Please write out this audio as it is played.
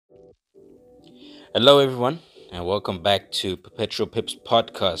Hello, everyone, and welcome back to Perpetual Pips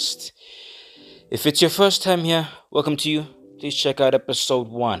podcast. If it's your first time here, welcome to you. Please check out episode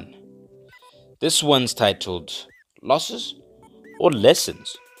 1. This one's titled Losses or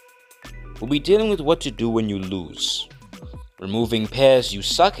Lessons. We'll be dealing with what to do when you lose, removing pairs you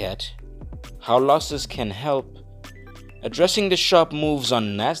suck at, how losses can help, addressing the sharp moves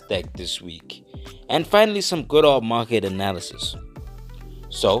on NASDAQ this week, and finally some good old market analysis.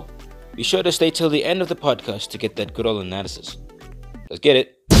 So, be sure to stay till the end of the podcast to get that good old analysis. Let's get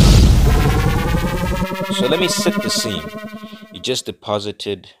it. So let me set the scene. You just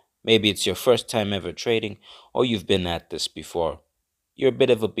deposited, maybe it's your first time ever trading, or you've been at this before. You're a bit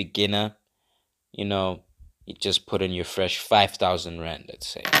of a beginner, you know, you just put in your fresh 5,000 Rand, let's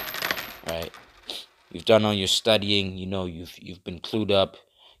say, right? You've done all your studying, you've been clued up,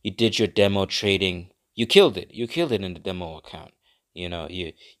 you did your demo trading, you killed it. You killed it in the demo account.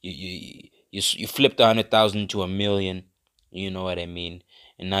 You flipped 100,000 to 1,000,000, you know what I mean?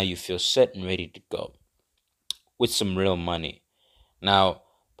 And now you feel set and ready to go with some real money. Now,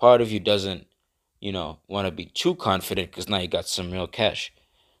 part of you doesn't, want to be too confident because now you got some real cash.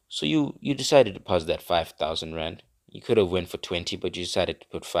 So you decided to deposit that 5,000 Rand. You could have went for 20, but you decided to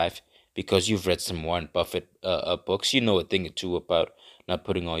put 5 because you've read some Warren Buffett books. You know a thing or two about not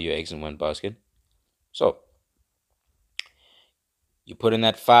putting all your eggs in one basket. So, you put in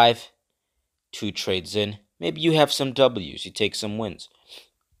that 5, 2 trades in. Maybe you have some W's. You take some wins.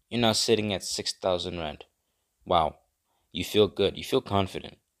 You're now sitting at 6,000 Rand. Wow. You feel good. You feel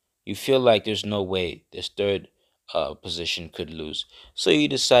confident. You feel like there's no way this third position could lose. So you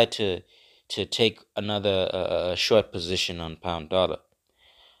decide to take another short position on pound dollar.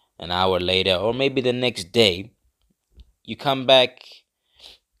 An hour later, or maybe the next day, you come back.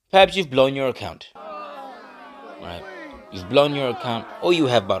 Perhaps you've blown your account. Right? You've blown your account, or you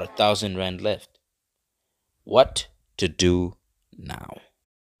have about 1,000 Rand left. What to do now?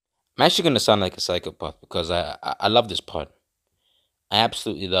 I'm actually gonna sound like a psychopath because I love this part. I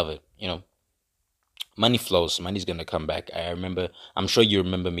absolutely love it. Money flows. Money's gonna come back. I'm sure you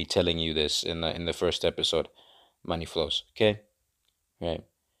remember me telling you this in the first episode. Money flows. Okay, right.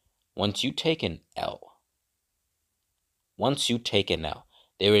 Once you take an L, once you take an L,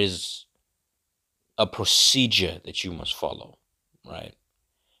 there is a procedure that you must follow, right?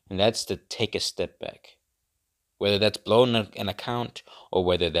 And that's to take a step back. Whether that's blowing an account or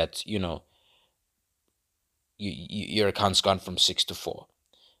whether that's your account's gone from 6 to 4,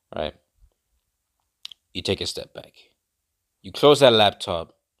 right? You take a step back. You close that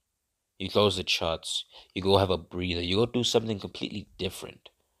laptop. You close the charts. You go have a breather. You go do something completely different,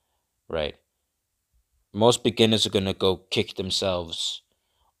 right? Most beginners are gonna go kick themselves,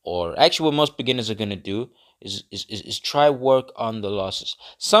 or actually, what most beginners are gonna do is try work on the losses.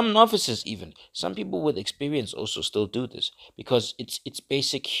 Some novices, even some people with experience, also still do this because it's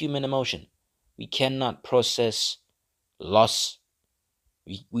basic human emotion. We cannot process loss.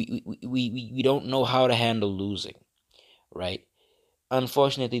 We don't know how to handle losing, right?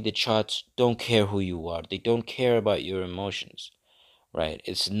 Unfortunately, the charts don't care who you are. They don't care about your emotions, right?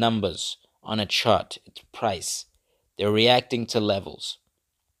 It's numbers on a chart. It's price. They're reacting to levels.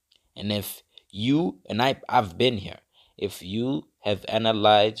 And if you and I've been here. If you have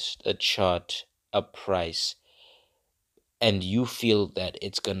analyzed a chart, a price, and you feel that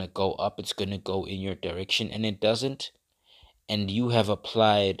it's gonna go up, it's gonna go in your direction, and it doesn't, and you have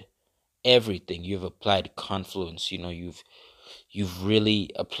applied everything, you've applied confluence, you've really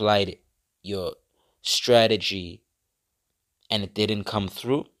applied your strategy and it didn't come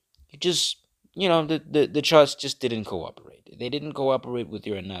through, you just the charts just didn't cooperate. They didn't cooperate with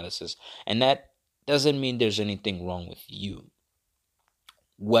your analysis, and that doesn't mean there's anything wrong with you.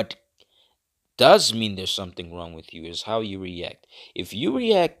 What does mean there's something wrong with you is how you react. If you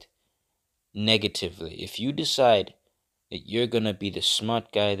react negatively, if you decide that you're gonna be the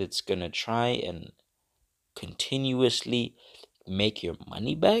smart guy that's gonna try and continuously make your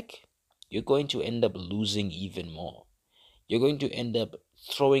money back, you're going to end up losing even more. You're going to end up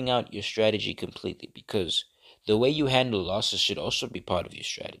throwing out your strategy completely because the way you handle losses should also be part of your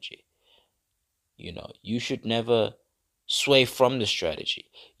strategy. You should never sway from the strategy.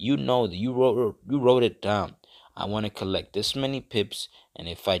 You know that you wrote it down. I want to collect this many pips, and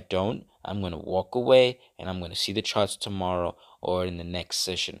if I don't, I'm going to walk away and I'm going to see the charts tomorrow or in the next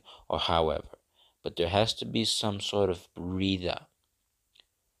session or however. But there has to be some sort of breather.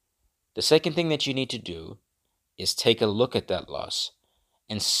 The second thing that you need to do is take a look at that loss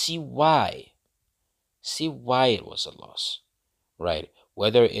and see why. See why it was a loss, right?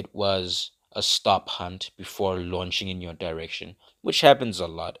 Whether it was a stop hunt before launching in your direction, which happens a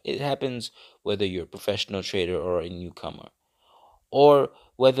lot. It happens whether you're a professional trader or a newcomer, or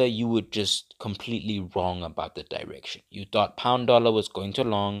whether you were just completely wrong about the direction. You thought pound dollar was going too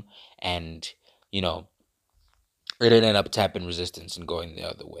long, and you know it ended up tapping resistance and going the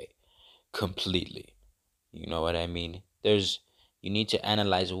other way completely. You know what I mean? You need to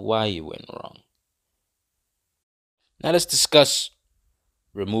analyze why you went wrong. Now let's discuss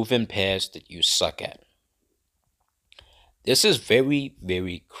removing pairs that you suck at. This is very,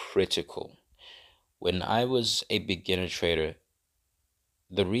 very critical. When I was a beginner trader,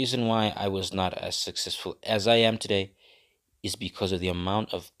 the reason why I was not as successful as I am today is because of the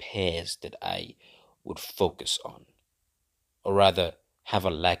amount of pairs that I would focus on, or rather, have a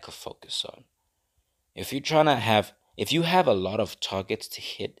lack of focus on. If you have a lot of targets to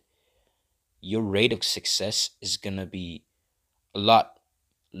hit, your rate of success is gonna be a lot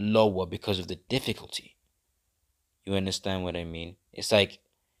lower because of the difficulty. You understand what I mean? It's like,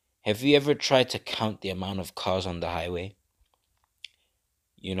 have you ever tried to count the amount of cars on the highway?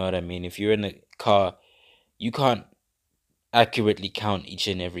 You know what I mean? If you're in a car, you can't accurately count each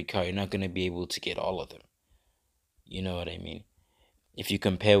and every car. You're not going to be able to get all of them. You know what I mean? If you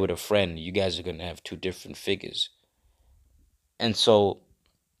compare with a friend, you guys are going to have two different figures. And so,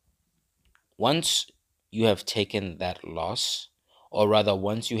 once you have taken that loss, or rather,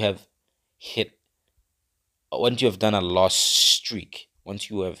 hit, once you have done a loss streak, once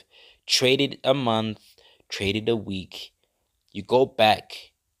you have traded a month, traded a week, you go back.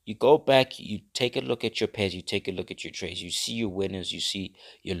 You take a look at your pairs, you take a look at your trades, you see your winners, you see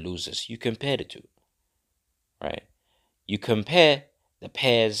your losers. You compare the two, right? You compare the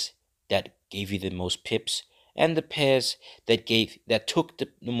pairs that gave you the most pips and the pairs that took the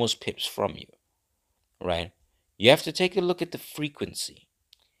most pips from you, right? You have to take a look at the frequency.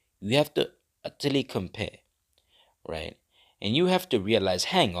 You have to utterly compare, right? And you have to realize,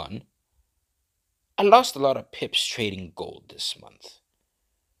 hang on, I lost a lot of pips trading gold this month.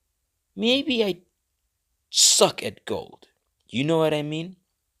 Maybe I suck at gold. You know what I mean?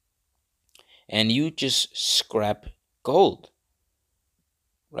 And you just scrap gold,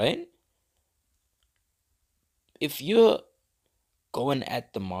 right? If you're going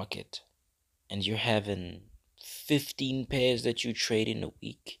at the market and you're having 15 pairs that you trade in a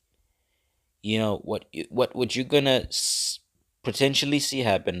week, you know what you're gonna potentially see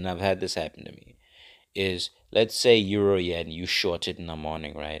happen, and I've had this happen to me, is, let's say euro yen, you shorted in the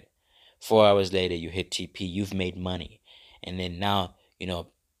morning, right? 4 hours later you hit TP, you've made money, and then now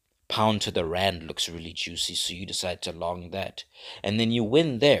pound to the rand looks really juicy, so you decide to long that, and then you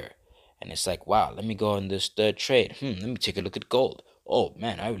win there, and it's like, wow, let me go on this third trade. Let me take a look at gold. Oh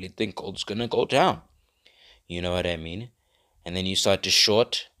man, I really think gold's gonna go down. You know what I mean? And then you start to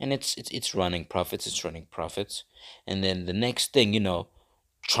short, and it's running profits. It's running profits, and then the next thing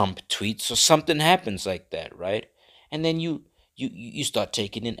Trump tweets or something happens like that, right? And then you start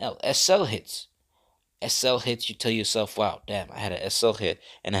taking in SL hits. SL hits, you tell yourself, wow, damn, I had a SL hit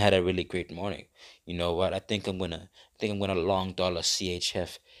and I had a really great morning. You know what? I think I'm gonna long dollar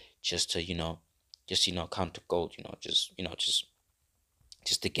CHF just to, count the gold,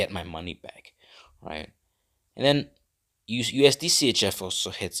 just to get my money back. Right? And then USD CHF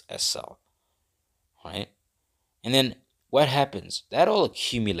also hits SL. Right? And then what happens? That all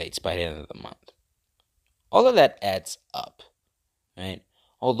accumulates by the end of the month. All of that adds up. Right?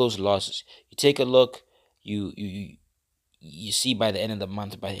 All those losses. You take a look, you see by the end of the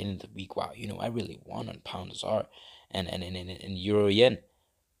month, by the end of the week, wow, I really won on pound ZAR and euro yen.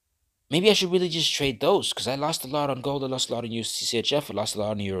 Maybe I should really just trade those, because I lost a lot on gold, I lost a lot on USD I lost a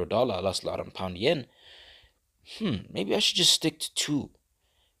lot on euro dollar, I lost a lot on pound yen. Maybe I should just stick to two,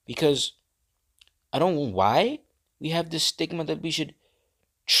 because I don't know why we have this stigma that we should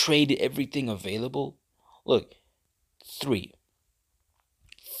trade everything available. Look, three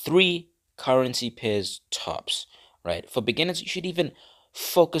currency pairs tops, right? For beginners, you should even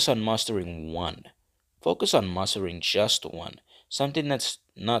focus on mastering one. Focus on mastering just one, something that's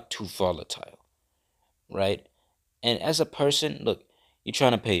not too volatile, right? And as a person, look, you're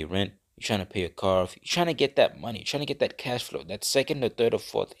trying to pay your rent, you're trying to pay your car off, you're trying to get that money, you're trying to get that cash flow, that second or third or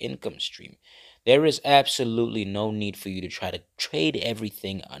fourth income stream. There is absolutely no need for you to try to trade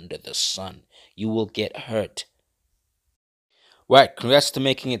everything under the sun. You will get hurt. Right, congrats to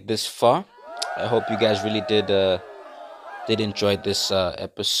making it this far. I hope you guys really did enjoy this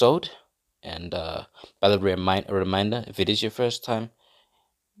episode. And by the way, a reminder, if it is your first time,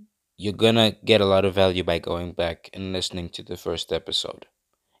 you're gonna get a lot of value by going back and listening to the first episode.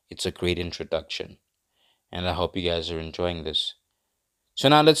 It's a great introduction, and I hope you guys are enjoying this. So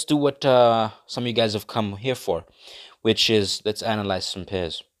now let's do what some of you guys have come here for, which is let's analyze some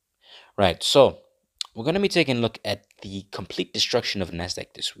pairs. Right. So we're gonna be taking a look at the complete destruction of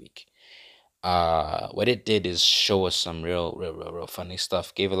Nasdaq this week. What it did is show us some real funny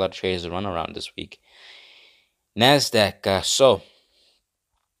stuff. Gave a lot of traders a run around this week. Nasdaq. So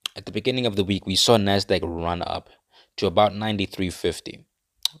at the beginning of the week, we saw Nasdaq run up to about 93.50.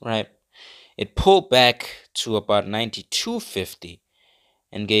 Right. It pulled back to about 92.50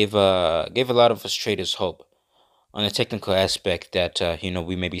 and gave a lot of us traders hope on the technical aspect that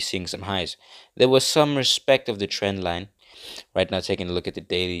we may be seeing some highs. There was some respect of the trend line. Right now, taking a look at the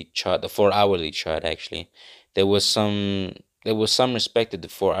daily chart, the 4 hourly chart actually, there was some respect of the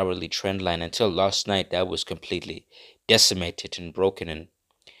 4 hourly trend line until last night. That was completely decimated and broken, and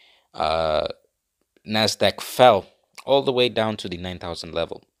uh, Nasdaq fell all the way down to the 9,000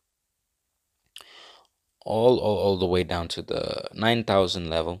 level. All the way down to the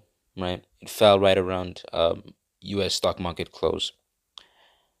 9,000 level, right? It fell right around US stock market close.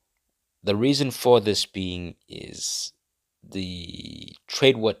 The reason for this being is the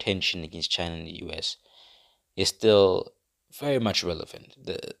trade war tension against China and the US is still very much relevant.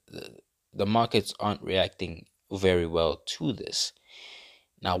 The markets aren't reacting very well to this.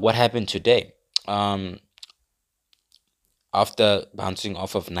 Now, what happened today? After bouncing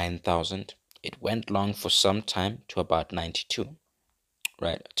off of 9,000, it went long for some time to about 92,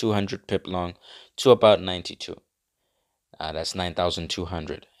 right? 200 pip long to about 92. That's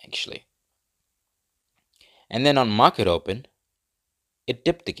 9,200 actually. And then on market open, it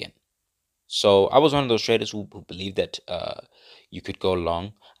dipped again. So I was one of those traders who believed that you could go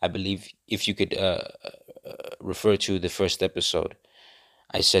long. I believe if you could refer to the first episode,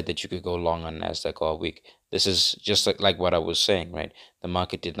 I said that you could go long on Nasdaq all week. This is just like what I was saying, right? The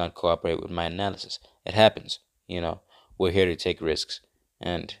market did not cooperate with my analysis. It happens, We're here to take risks,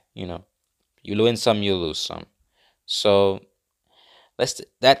 and you win some, you lose some. So that's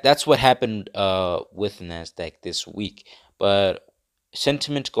what happened with Nasdaq this week. But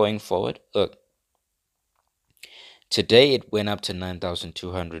sentiment going forward, look, today it went up to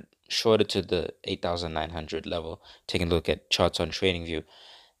 9,200, shorted to the 8,900 level. Taking a look at charts on TradingView,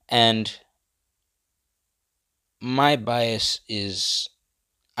 and my bias is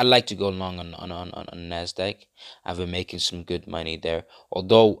I like to go long on Nasdaq. I've been making some good money there,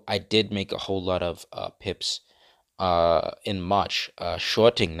 although I did make a whole lot of pips in March,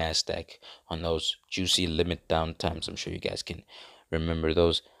 shorting Nasdaq on those juicy limit down times. I'm sure you guys can remember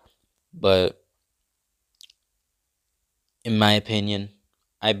those. But in my opinion,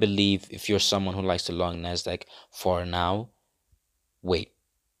 I believe if you're someone who likes to long Nasdaq, for now, wait.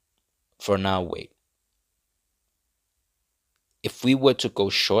 For now, wait. If we were to go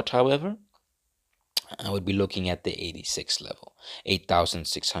short, however, I would be looking at the 86 level,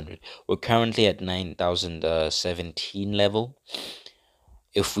 8,600. We're currently at 9,017 level.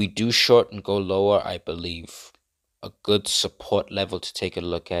 If we do short and go lower, I believe a good support level to take a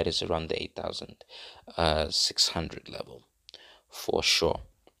look at is around the 8,600 level for sure.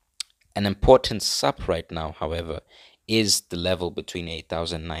 An important sub right now, however, is the level between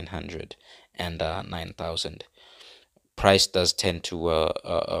 8,900 and 9,000. Price does tend to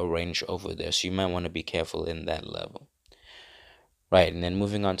range over there, so you might want to be careful in that level. Right, and then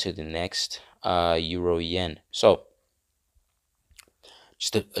moving on to the next, Euro Yen. So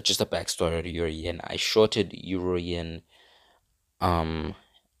just a backstory to Euro Yen. I shorted Euro Yen on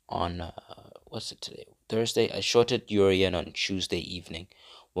what's it today? Thursday. I shorted Euro Yen on Tuesday evening.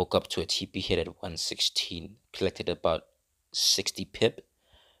 Woke up to a TP hit at 116. Collected about 60 pip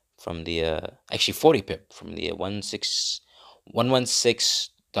from the actually 40 pip from the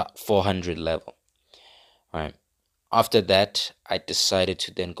 116.400 level. All right. After that, I decided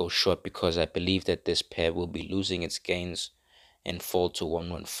to then go short because I believe that this pair will be losing its gains and fall to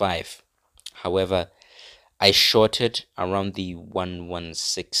 115. However, I shorted around the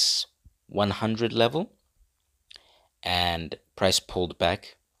 116.100 level, and price pulled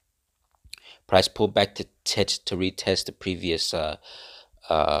back. Price pulled back to retest the previous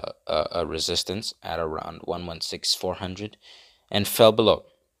resistance at around 116.400 and fell below,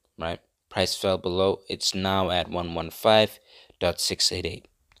 right? Price fell below. It's now at 115.688.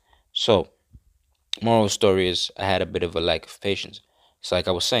 So, moral story is I had a bit of a lack of patience. It's like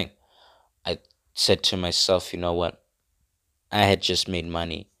I was saying. I said to myself, you know what? I had just made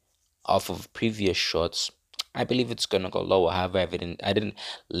money off of previous shorts. I believe it's gonna go lower. However, I didn't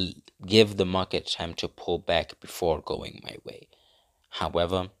give the market time to pull back before going my way.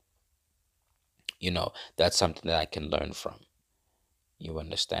 However, that's something that I can learn from. You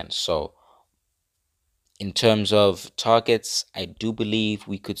understand? So In terms of targets, I do believe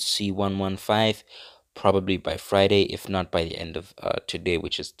we could see 115 probably by Friday, if not by the end of today,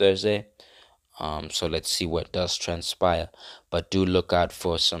 which is Thursday. So let's see what does transpire. But do look out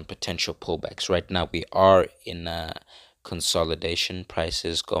for some potential pullbacks. Right now, we are in consolidation,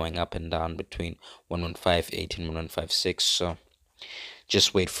 prices going up and down between 115.18, 115.6. So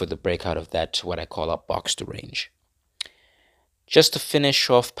just wait for the breakout of that, what I call a box to range. Just to finish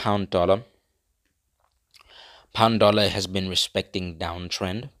off pound dollar. Pound dollar has been respecting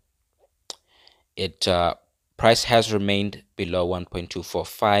downtrend. It price has remained below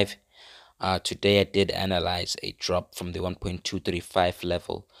 1.245. Today I did analyze a drop from the 1.235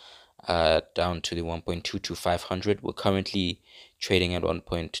 level down to the 1.22500. We're currently trading at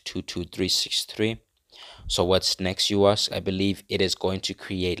 1.22363. So what's next, you ask? I believe it is going to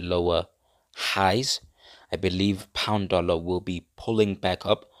create lower highs. I believe pound dollar will be pulling back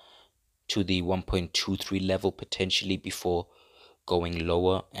up to the 1.23 level potentially before going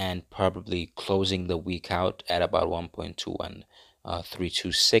lower and probably closing the week out at about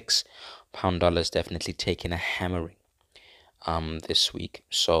 1.21326. Pound dollar is definitely taking a hammering this week.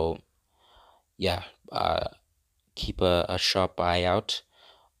 So yeah, keep a sharp eye out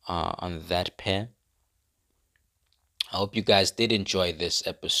on that pair. I hope you guys did enjoy this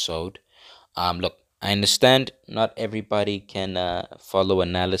episode. Look, I understand not everybody can follow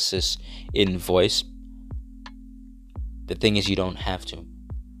analysis in voice. The thing is, you don't have to.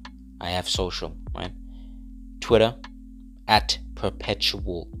 I have social, right? Twitter at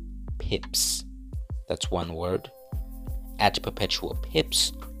perpetual pips. That's one word. At perpetual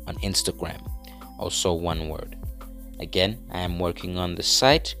pips on Instagram. Also one word. Again, I am working on the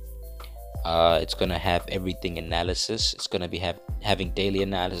site. It's gonna have everything analysis. It's gonna be having daily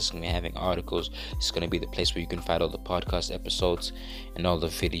analysis. It's gonna be having articles. It's gonna be the place where you can find all the podcast episodes and all the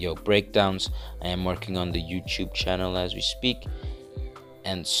video breakdowns. I am working on the YouTube channel as we speak,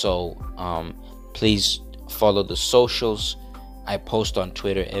 and so please follow the socials. I post on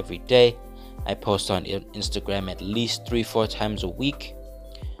Twitter every day. I post on Instagram at least 3-4 times a week.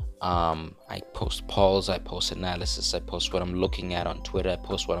 I post polls, I post analysis, I post what I'm looking at on Twitter, I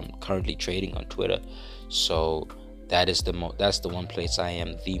post what I'm currently trading on Twitter. So that's the one place I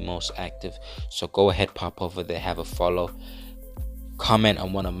am the most active. So go ahead, pop over there, have a follow, comment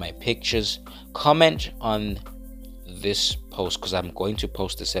on one of my pictures, comment on this post because I'm going to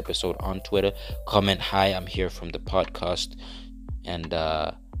post this episode on Twitter. Comment, hi, I'm here from the podcast, and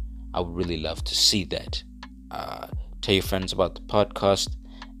I would really love to see that. Tell your friends about the podcast.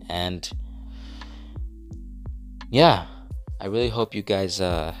 And yeah, I really hope you guys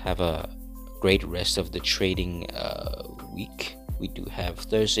have a great rest of the trading week. We do have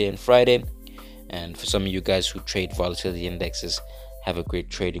Thursday and Friday, and for some of you guys who trade volatility indexes, have a great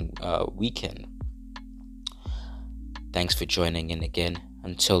trading weekend. Thanks for joining in again.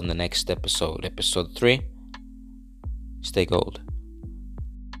 Until the next episode, episode 3, stay gold.